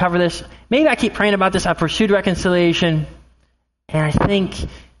 maybe I cover this. Maybe I keep praying about this. I pursued reconciliation. And I think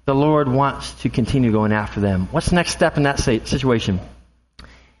the Lord wants to continue going after them. What's the next step in that situation?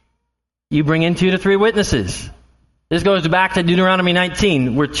 You bring in 2 to 3 witnesses. This goes back to Deuteronomy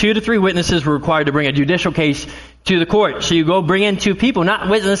 19, where 2 to 3 witnesses were required to bring a judicial case to the court. So you go bring in 2 people, not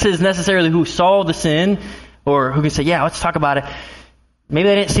witnesses necessarily who saw the sin, or who can say, yeah, let's talk about it. Maybe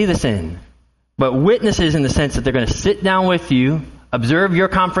they didn't see the sin. But witnesses in the sense that they're going to sit down with you, observe your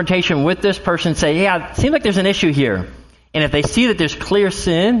confrontation with this person, say, yeah, it seems like there's an issue here. And if they see that there's clear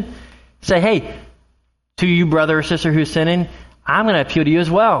sin, say, hey, to you brother or sister who's sinning, I'm going to appeal to you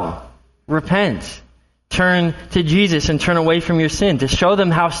as well. Repent. Turn to Jesus and turn away from your sin, to show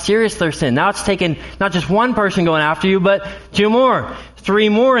them how serious their sin. Now it's taken not just one person going after you, but 2 more, 3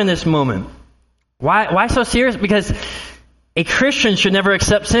 more in this moment. Why so serious? Because a Christian should never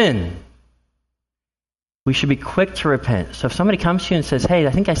accept sin. We should be quick to repent. So if somebody comes to you and says, hey,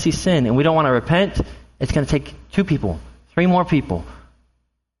 I think I see sin, and we don't want to repent, it's going to take 2 people, 3 more people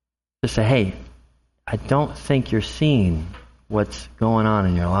to say, hey, I don't think you're seeing what's going on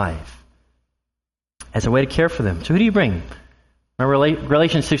in your life, as a way to care for them. So who do you bring? Remember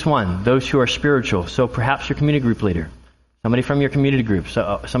Galatians 6:1, those who are spiritual. So perhaps your community group leader, somebody from your community group,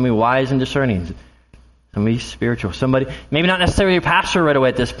 so somebody wise and discerning, somebody spiritual, somebody, maybe not necessarily your pastor right away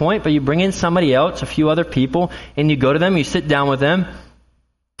at this point, but you bring in somebody else, a few other people, and you go to them, you sit down with them.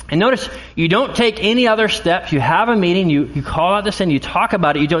 And notice, you don't take any other steps. You have a meeting, you call out the sin, you talk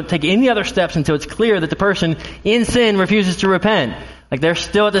about it, you don't take any other steps until it's clear that the person in sin refuses to repent. Like they're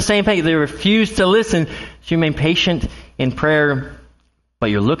still at the same page. They refuse to listen. So you remain patient in prayer,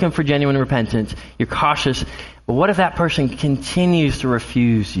 but you're looking for genuine repentance. You're cautious. But what if that person continues to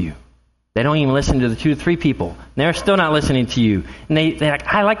refuse you? They don't even listen to the 2 to 3 people. They're still not listening to you. And they're like,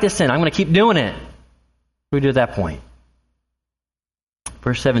 I like this sin. I'm going to keep doing it. What do we do at that point?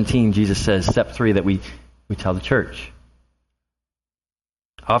 Verse 17, Jesus says, step 3 that we tell the church.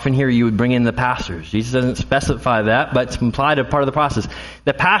 Often here you would bring in the pastors. Jesus doesn't specify that, but it's implied a part of the process.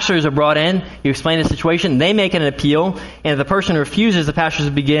 The pastors are brought in, you explain the situation, they make an appeal, and if the person refuses, the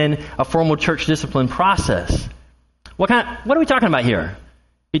pastors begin a formal church discipline process. What are we talking about here? Are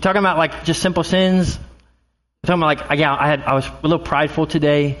you talking about like just simple sins? We're talking about like, yeah, I was a little prideful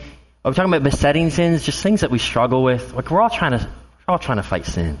today. Are we talking about besetting sins? Just things that we struggle with? Like we're all trying to fight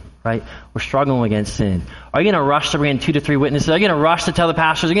sin. Right? We're struggling against sin. Are you going to rush to bring in 2 to 3 witnesses? Are you going to rush to tell the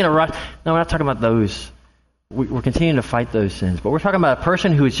pastors? Are you going to rush? No, we're not talking about those. We're continuing to fight those sins. But we're talking about a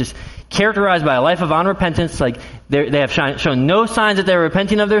person who is just characterized by a life of unrepentance. Like they have shown no signs that they're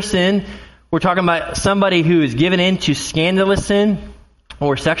repenting of their sin. We're talking about somebody who is given in to scandalous sin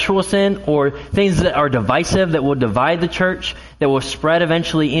or sexual sin or things that are divisive, that will divide the church, that will spread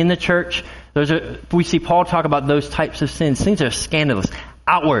eventually in the church. We see Paul talk about those types of sins, things that are scandalous.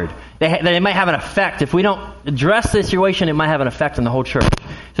 Outward. They might have an effect. If we don't address the situation, it might have an effect on the whole church.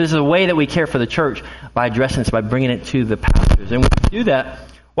 So this is a way that we care for the church, by addressing this, by bringing it to the pastors. And when we do that,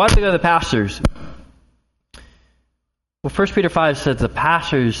 why do we go to the pastors? Well, 1 Peter 5 says the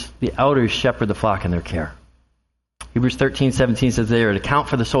pastors, the elders, shepherd the flock in their care. Hebrews 13:17 says they are to account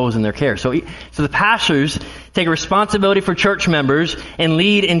for the souls in their care. So the pastors take a responsibility for church members and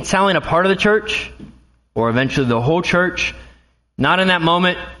lead in telling a part of the church, or eventually the whole church, not in that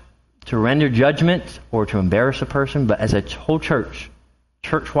moment to render judgment or to embarrass a person, but as a whole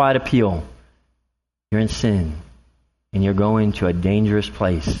church-wide appeal. You're in sin and you're going to a dangerous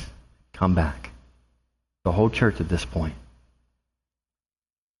place. Come back. The whole church at this point.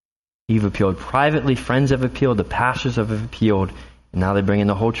 You've appealed privately, friends have appealed, the pastors have appealed, and now they bring in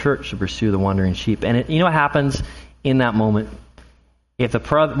the whole church to pursue the wandering sheep. And you know what happens in that moment? If the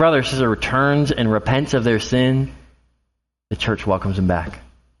brother or sister returns and repents of their sin, the church welcomes them back.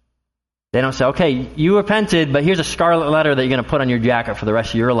 They don't say, okay, you repented, but here's a scarlet letter that you're going to put on your jacket for the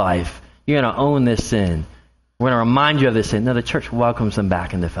rest of your life. You're going to own this sin. We're going to remind you of this sin. No, the church welcomes them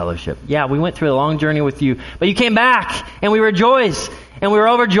back into fellowship. Yeah, we went through a long journey with you, but you came back, and we rejoice, and we were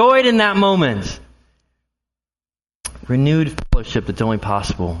overjoyed in that moment. Renewed fellowship that's only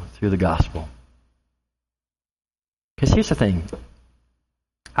possible through the gospel. Because here's the thing.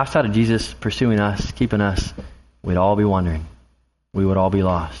 Outside of Jesus pursuing us, keeping us, we'd all be wandering. We would all be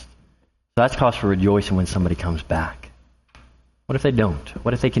lost. So that's cause for rejoicing when somebody comes back. What if they don't?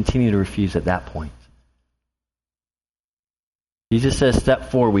 What if they continue to refuse at that point? Jesus says, step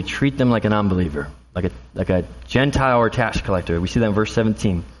 4, we treat them like an unbeliever, like a Gentile or tax collector. We see that in verse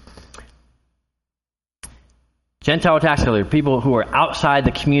 17. Gentile tax collector, people who are outside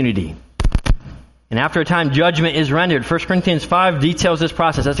the community. And after a time, judgment is rendered. 1 Corinthians 5 details this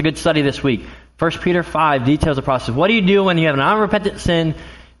process. That's a good study this week. 1 Peter 5 details the process. What do you do when you have an unrepentant sin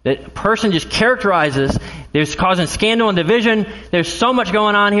that a person just characterizes? There's causing scandal and division. There's so much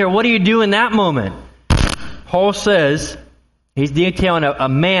going on here. What do you do in that moment? Paul says, he's detailing a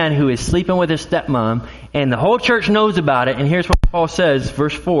man who is sleeping with his stepmom, and the whole church knows about it. And here's what Paul says,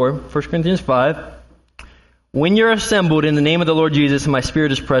 verse 4, 1 Corinthians 5. When you're assembled in the name of the Lord Jesus and my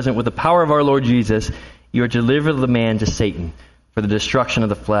Spirit is present with the power of our Lord Jesus, you are to deliver the man to Satan for the destruction of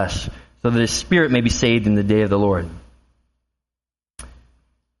the flesh, so that his spirit may be saved in the day of the Lord.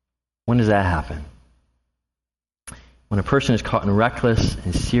 When does that happen? When a person is caught in reckless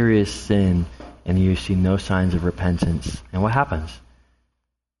and serious sin and you see no signs of repentance. And what happens?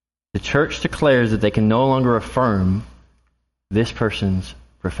 The church declares that they can no longer affirm this person's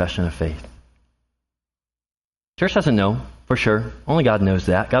profession of faith. Church doesn't know for sure. Only God knows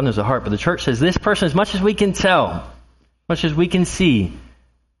that. God knows the heart. But the church says this person, as much as we can tell, as much as we can see,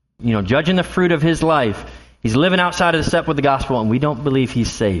 judging the fruit of his life, he's living outside of the step with the gospel, and we don't believe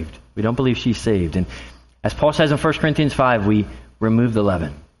he's saved. We don't believe she's saved. And as Paul says in 1 Corinthians 5, we remove the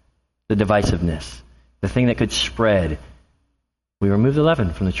leaven, the divisiveness, the thing that could spread. We remove the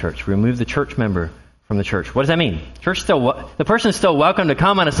leaven from the church. We remove the church member from the church. What does that mean? The person is still welcome to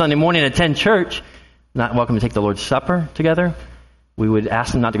come on a Sunday morning and attend church, not welcome to take the Lord's Supper together. We would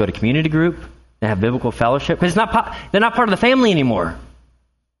ask them not to go to community group and have biblical fellowship, because they're not part of the family anymore.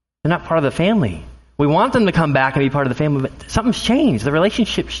 They're not part of the family. We want them to come back and be part of the family, but something's changed. The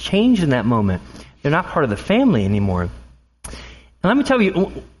relationship's changed in that moment. They're not part of the family anymore. And let me tell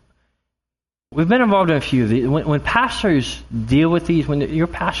you, we've been involved in a few of these. When pastors deal with these, when your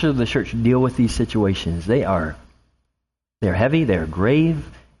pastors of the church deal with these situations, they're heavy, they're grave,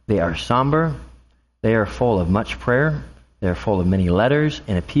 they are somber, they are full of much prayer, they're full of many letters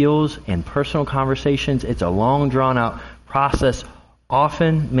and appeals and personal conversations. It's a long, drawn-out process,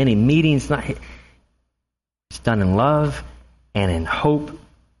 often many meetings. It's done in love and in hope,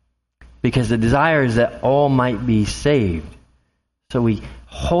 because the desire is that all might be saved. So we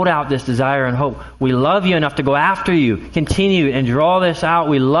hold out this desire and hope. We love you enough to go after you, continue and draw this out.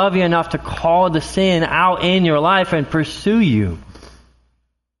 We love you enough to call the sin out in your life and pursue you.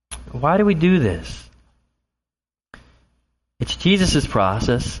 Why do we do this? It's Jesus'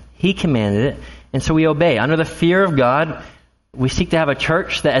 process. He commanded it, and so we obey. Under the fear of God, we seek to have a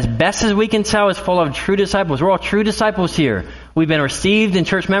church that, as best as we can tell, is full of true disciples. We're all true disciples here. We've been received in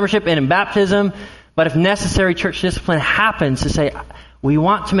church membership and in baptism, but if necessary, church discipline happens to say, we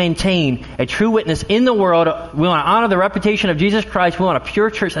want to maintain a true witness in the world. We want to honor the reputation of Jesus Christ. We want a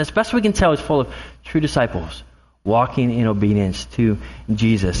pure church that, as best we can tell, is full of true disciples, walking in obedience to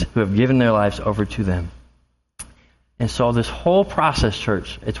Jesus, who have given their lives over to them. And so this whole process,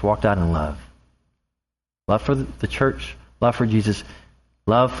 church, it's walked out in love. Love for the church, love for Jesus,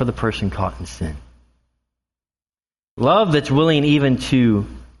 love for the person caught in sin. Love that's willing even to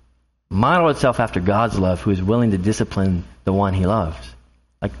model itself after God's love, who is willing to discipline the one he loves.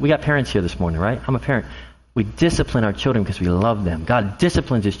 Like, we got parents here this morning, right? I'm a parent. We discipline our children because we love them. God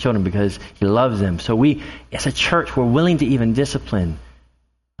disciplines his children because he loves them. So we, as a church, we're willing to even discipline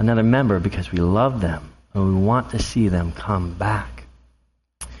another member because we love them and we want to see them come back.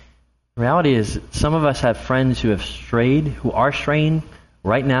 The reality is, some of us have friends who are straying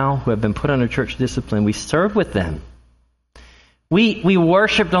right now, who have been put under church discipline. We serve with them. We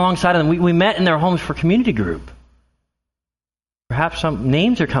worshiped alongside of them. We met in their homes for community group. Perhaps some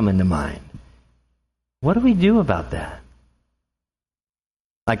names are coming to mind. What do we do about that?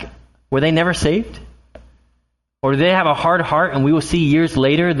 Like, were they never saved? Or do they have a hard heart and we will see years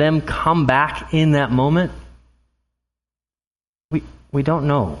later them come back in that moment? We don't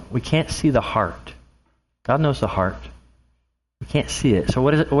know. We can't see the heart. God knows the heart. We can't see it. So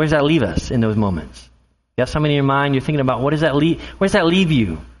where does that leave us in those moments? You have somebody in your mind, you're thinking about, where does that leave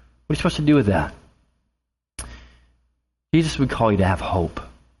you? What are you supposed to do with that? Jesus would call you to have hope.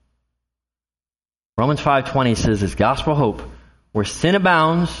 Romans 5:20 says this gospel hope, where sin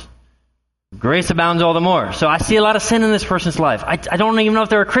abounds, grace abounds all the more. So I see a lot of sin in this person's life. I don't even know if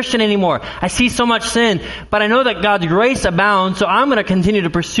they're a Christian anymore. I see so much sin, but I know that God's grace abounds, so I'm going to continue to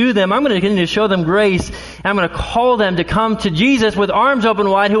pursue them. I'm going to continue to show them grace, and I'm going to call them to come to Jesus with arms open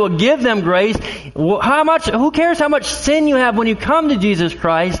wide, who will give them grace. Who cares how much sin you have when you come to Jesus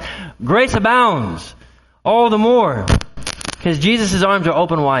Christ? Grace abounds all the more, because Jesus' arms are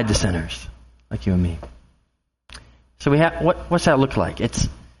open wide to sinners like you and me. So we have, what's that look like?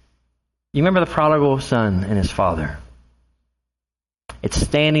 You remember the prodigal son and his father. It's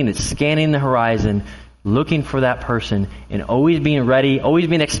scanning the horizon, looking for that person, and always being ready, always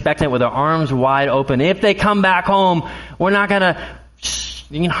being expectant with our arms wide open. If they come back home, we're not going to,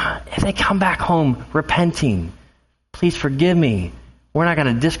 if they come back home repenting, please forgive me. We're not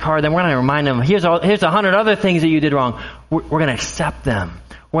going to discard them. We're going to remind them, here's 100 other things that you did wrong. We're going to accept them.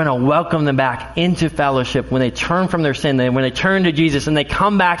 We're going to welcome them back into fellowship when they turn from their sin, when they turn to Jesus and they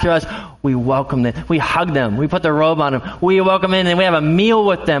come back to us. we welcome them. We hug them. We put the robe on them. We welcome in and we have a meal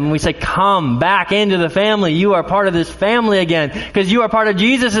with them. And we say, come back into the family. You are part of this family again because you are part of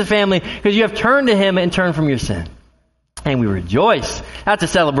Jesus' family because you have turned to Him and turned from your sin. And we rejoice. That's a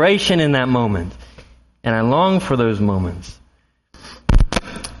celebration in that moment. And I long for those moments.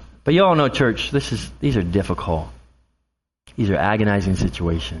 But you all know, church, these are difficult. These are agonizing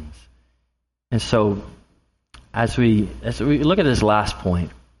situations. And so, as we look at this last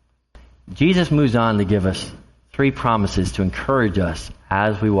point, Jesus moves on to give us 3 promises to encourage us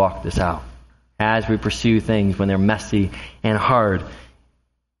as we walk this out, as we pursue things when they're messy and hard.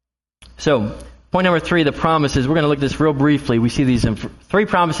 So, point number 3, the promises. We're going to look at this real briefly. We see these 3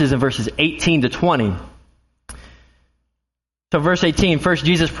 promises in verses 18 to 20. So verse 18, first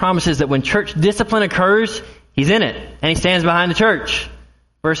Jesus promises that when church discipline occurs, He's in it, and He stands behind the church.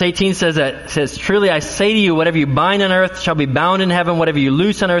 Verse 18 says, truly I say to you, whatever you bind on earth shall be bound in heaven, whatever you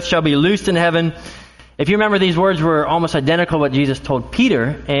loose on earth shall be loosed in heaven. If you remember, these words were almost identical to what Jesus told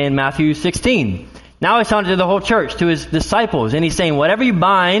Peter in Matthew 16. Now He's talking to the whole church, to His disciples, and He's saying, whatever you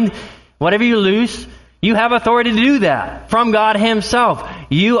bind, whatever you loose, you have authority to do that from God Himself.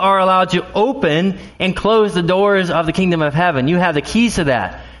 You are allowed to open and close the doors of the kingdom of heaven. You have the keys to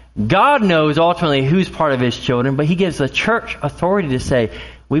that. God knows ultimately who's part of His children, but He gives the church authority to say,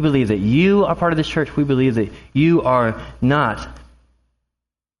 we believe that you are part of this church. We believe that you are not.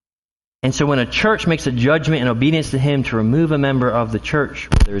 And so when a church makes a judgment in obedience to Him to remove a member of the church,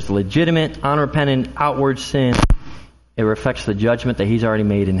 where there's legitimate, unrepentant, outward sin, it reflects the judgment that He's already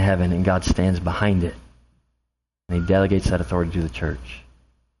made in heaven, and God stands behind it. And He delegates that authority to the church.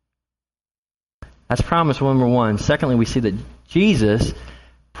 That's promise number 1. Secondly, we see that Jesus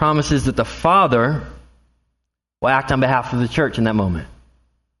promises that the Father will act on behalf of the church in that moment.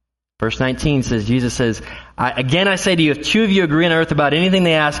 Verse 19 says, Jesus says, again I say to you, if 2 of you agree on earth about anything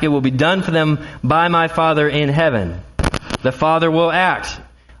they ask, it will be done for them by my Father in heaven. The Father will act.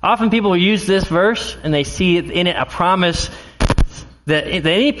 Often people use this verse and they see in it a promise that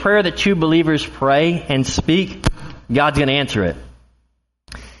any prayer that 2 believers pray and speak, God's going to answer it.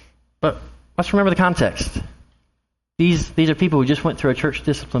 But let's remember the context. These are people who just went through a church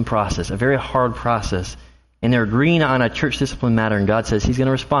discipline process, a very hard process, and they're agreeing on a church discipline matter, and God says He's going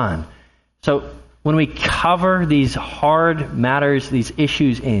to respond. So when we cover these hard matters, these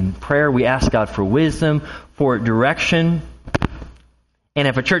issues in prayer, we ask God for wisdom, for direction. And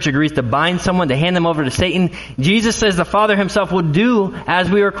if a church agrees to bind someone, to hand them over to Satan, Jesus says the Father Himself will do as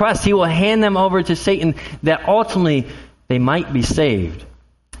we request. He will hand them over to Satan that ultimately they might be saved.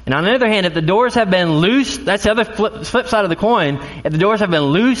 And on the other hand, if the doors have been loosed, that's the other flip side of the coin. If the doors have been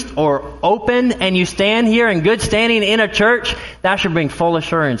loosed or opened and you stand here in good standing in a church, that should bring full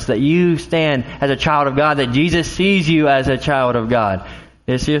assurance that you stand as a child of God, that Jesus sees you as a child of God.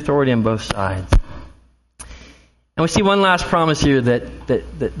 There's the authority on both sides. And we see one last promise here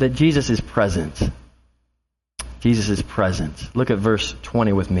that Jesus is present. Jesus is present. Look at verse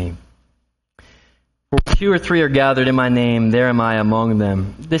 20 with me. Where 2 or 3 are gathered in my name, there am I among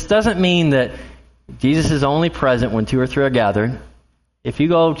them. This doesn't mean that Jesus is only present when 2 or 3 are gathered. If you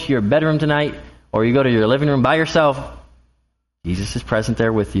go to your bedroom tonight or you go to your living room by yourself, Jesus is present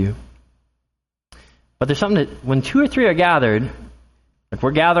there with you. But there's something that when 2 or 3 are gathered, like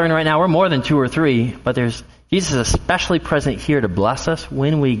we're gathering right now, we're more than 2 or 3, but Jesus is especially present here to bless us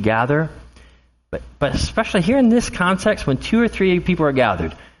when we gather. But especially here in this context, when 2 or 3 people are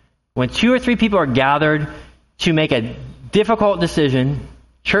gathered, when 2 or 3 people are gathered to make a difficult decision,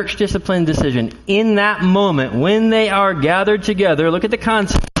 church discipline decision, in that moment, when they are gathered together, look at the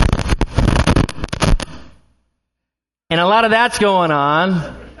concept. And a lot of that's going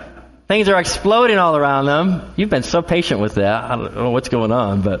on. Things are exploding all around them. You've been so patient with that. I don't know what's going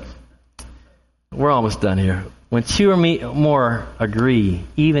on, but we're almost done here. When 2 or more agree,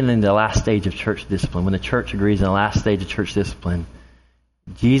 even in the last stage of church discipline, when the church agrees in the last stage of church discipline,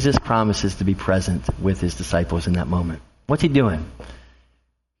 Jesus promises to be present with His disciples in that moment. What's He doing?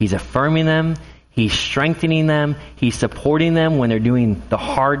 He's affirming them. He's strengthening them. He's supporting them when they're doing the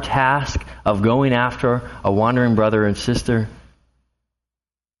hard task of going after a wandering brother and sister.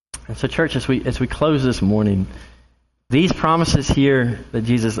 And so, church, as we close this morning, these promises here that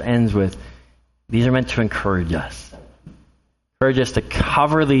Jesus ends with, these are meant to encourage us. Encourage us to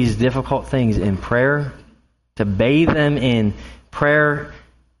cover these difficult things in prayer, to bathe them in prayer.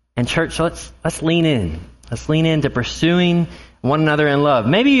 And church, so let's lean in. Let's lean into pursuing one another in love.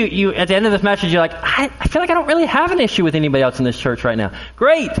 Maybe you at the end of this message, you're like, I feel like I don't really have an issue with anybody else in this church right now.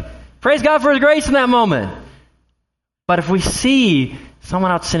 Great. Praise God for His grace in that moment. But if we see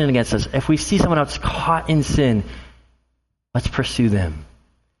someone else sinning against us, if we see someone else caught in sin, let's pursue them.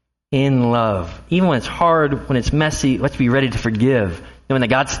 in love. Even when it's hard, when it's messy, let's be ready to forgive. Knowing that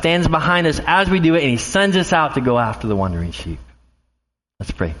God stands behind us as we do it, and He sends us out to go after the wandering sheep.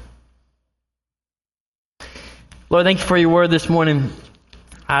 Let's pray. Lord, thank you for your word this morning.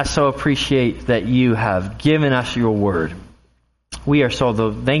 I so appreciate that you have given us your word. We are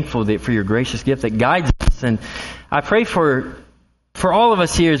so thankful for your gracious gift that guides us. And I pray for all of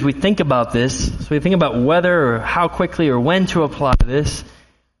us here as we think about this, as we think about whether or how quickly or when to apply this,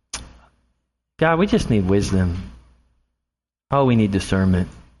 God, we just need wisdom. Oh, we need discernment.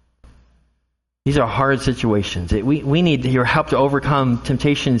 These are hard situations. We need your help to overcome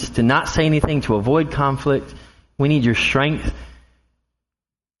temptations to not say anything, to avoid conflict. We need your strength.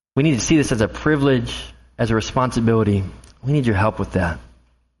 We need to see this as a privilege, as a responsibility. We need your help with that.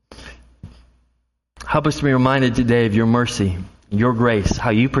 Help us to be reminded today of your mercy, your grace,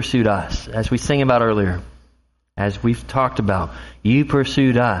 how you pursued us. As we sang about earlier, as we've talked about, you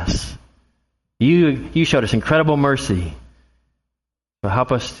pursued us. You showed us incredible mercy. So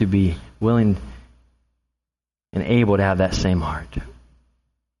help us to be willing and able to have that same heart.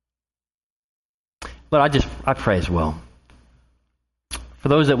 Lord, I pray as well for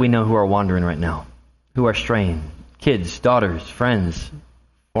those that we know who are wandering right now, who are straying, kids, daughters, friends,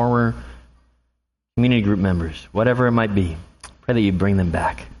 former community group members, whatever it might be. Pray that you bring them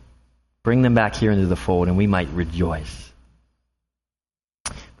back. Bring them back here into the fold, and we might rejoice.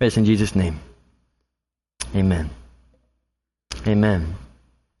 Pray this in Jesus' name. Amen. Amen.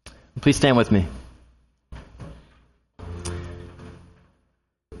 Please stand with me.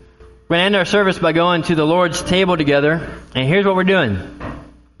 We're going to end our service by going to the Lord's table together. And here's what we're doing.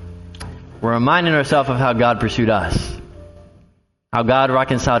 We're reminding ourselves of how God pursued us. How God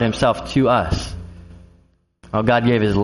reconciled himself to us. How God gave his